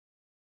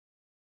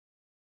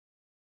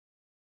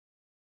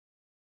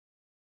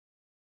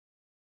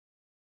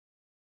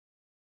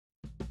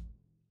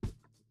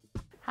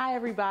Hi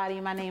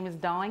everybody, my name is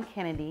Dawn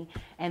Kennedy,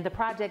 and the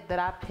project that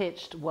I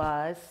pitched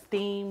was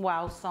STEAM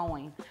While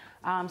Sewing.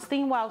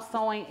 STEAM While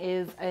Sewing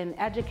is an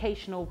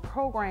educational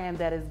program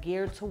that is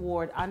geared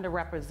toward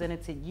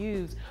underrepresented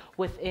youths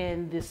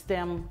within the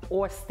STEM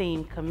or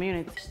STEAM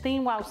community.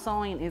 STEAM While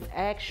Sewing is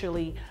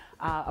actually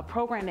a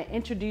program that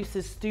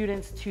introduces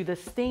students to the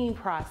STEAM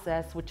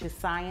process, which is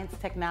science,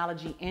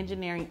 technology,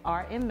 engineering,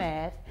 art, and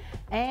math,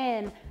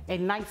 and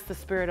ignites the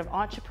spirit of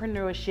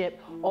entrepreneurship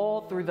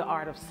all through the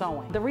art of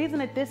sewing. The reason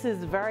that this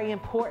is very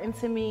important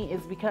to me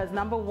is because,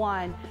 number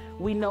one,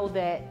 we know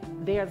that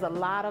there's a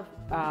lot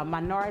of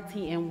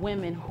minority and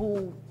women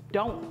who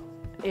don't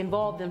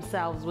involve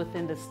themselves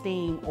within the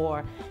STEAM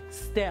or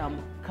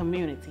STEM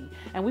community,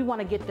 and we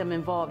want to get them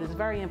involved. It's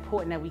very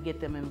important that we get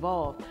them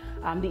involved.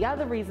 The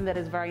other reason that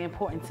is very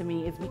important to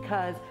me is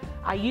because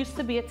I used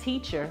to be a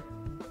teacher,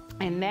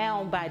 and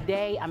now by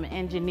day I'm an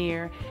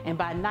engineer, and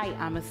by night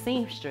I'm a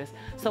seamstress.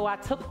 So I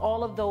took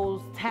all of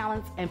those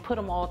talents and put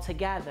them all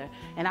together,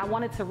 and I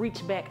wanted to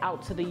reach back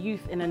out to the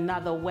youth in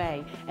another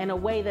way, in a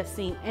way that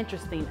seemed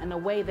interesting, in a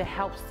way that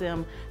helps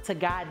them to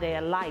guide their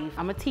life.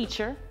 I'm a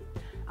teacher,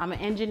 I'm an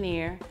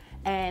engineer,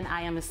 and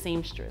I am a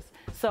seamstress.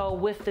 So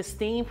with the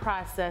STEAM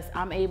process,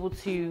 I'm able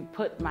to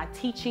put my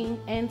teaching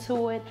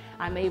into it.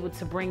 I'm able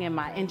to bring in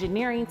my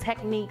engineering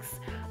techniques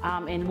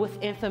and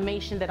with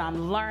information that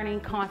I'm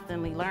learning,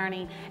 constantly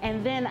learning.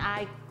 And then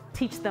I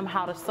teach them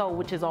how to sew,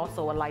 which is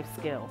also a life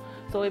skill.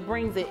 So it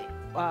brings it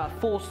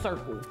full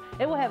circle.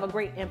 It will have a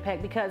great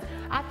impact because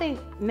I think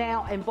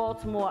now in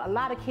Baltimore, a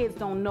lot of kids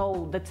don't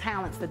know the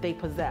talents that they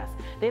possess.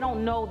 They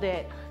don't know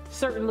that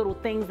certain little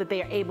things that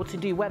they are able to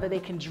do, whether they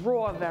can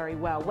draw very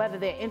well, whether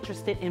they're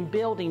interested in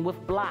building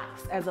with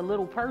blocks as a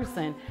little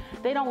person.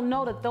 They don't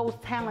know that those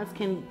talents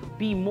can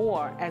be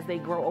more as they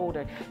grow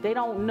older. They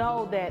don't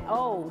know that,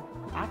 oh,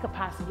 I could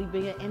possibly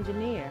be an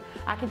engineer.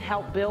 I can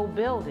help build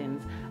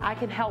buildings. I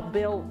can help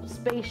build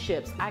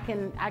spaceships. I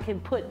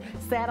can put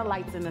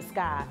satellites in the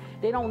sky.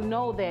 They don't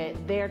know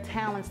that their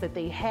talents that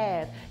they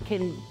have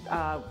can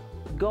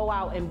go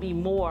out and be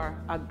more,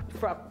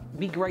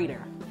 be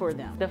greater for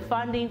them. The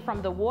funding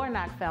from the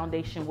Warnock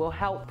Foundation will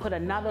help put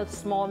another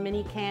small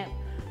mini camp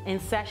in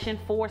session,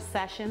 4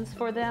 sessions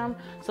for them,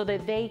 so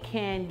that they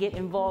can get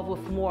involved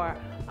with more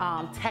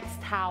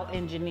textile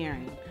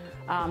engineering.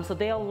 So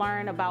they'll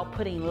learn about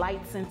putting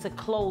lights into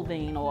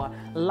clothing, or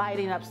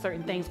lighting up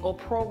certain things, or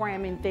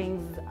programming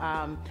things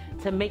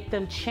to make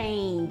them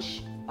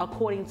change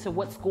according to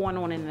what's going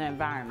on in the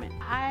environment.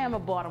 I am a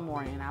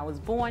Baltimorean. I was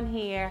born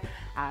here,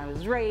 I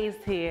was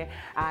raised here,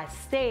 I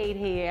stayed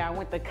here, I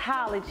went to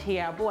college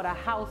here, I bought a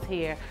house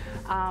here,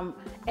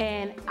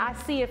 and I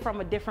see it from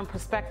a different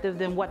perspective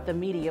than what the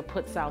media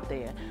puts out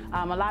there.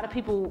 A lot of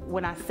people,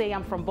 when I say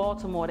I'm from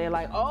Baltimore, they're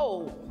like,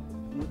 oh,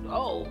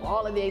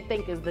 all of they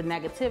think is the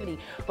negativity.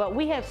 But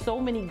we have so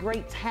many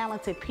great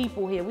talented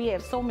people here. We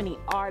have so many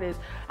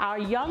artists. Our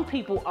young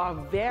people are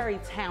very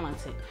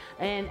talented.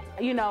 And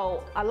you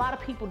know, a lot of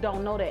people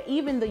don't know that.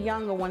 Even the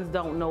younger ones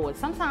don't know it.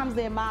 Sometimes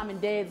their mom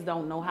and dads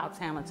don't know how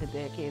talented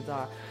their kids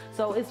are.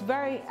 So it's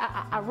very,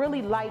 I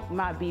really like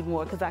my Be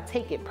More because I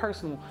take it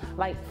personal.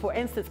 Like, for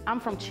instance,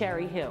 I'm from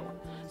Cherry Hill.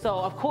 So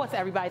of course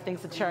everybody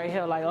thinks of Cherry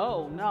Hill like,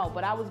 oh no,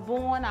 but I was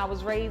born, I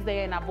was raised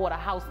there, and I bought a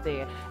house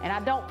there. And I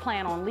don't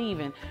plan on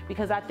leaving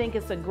because I think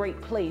it's a great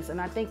place,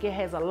 and I think it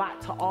has a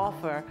lot to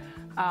offer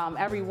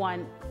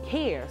everyone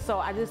here. So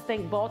I just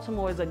think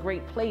Baltimore is a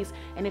great place,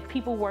 and if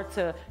people were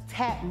to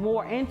tap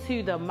more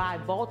into the My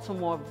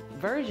Baltimore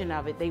version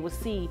of it, they would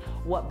see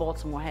what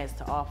Baltimore has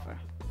to offer.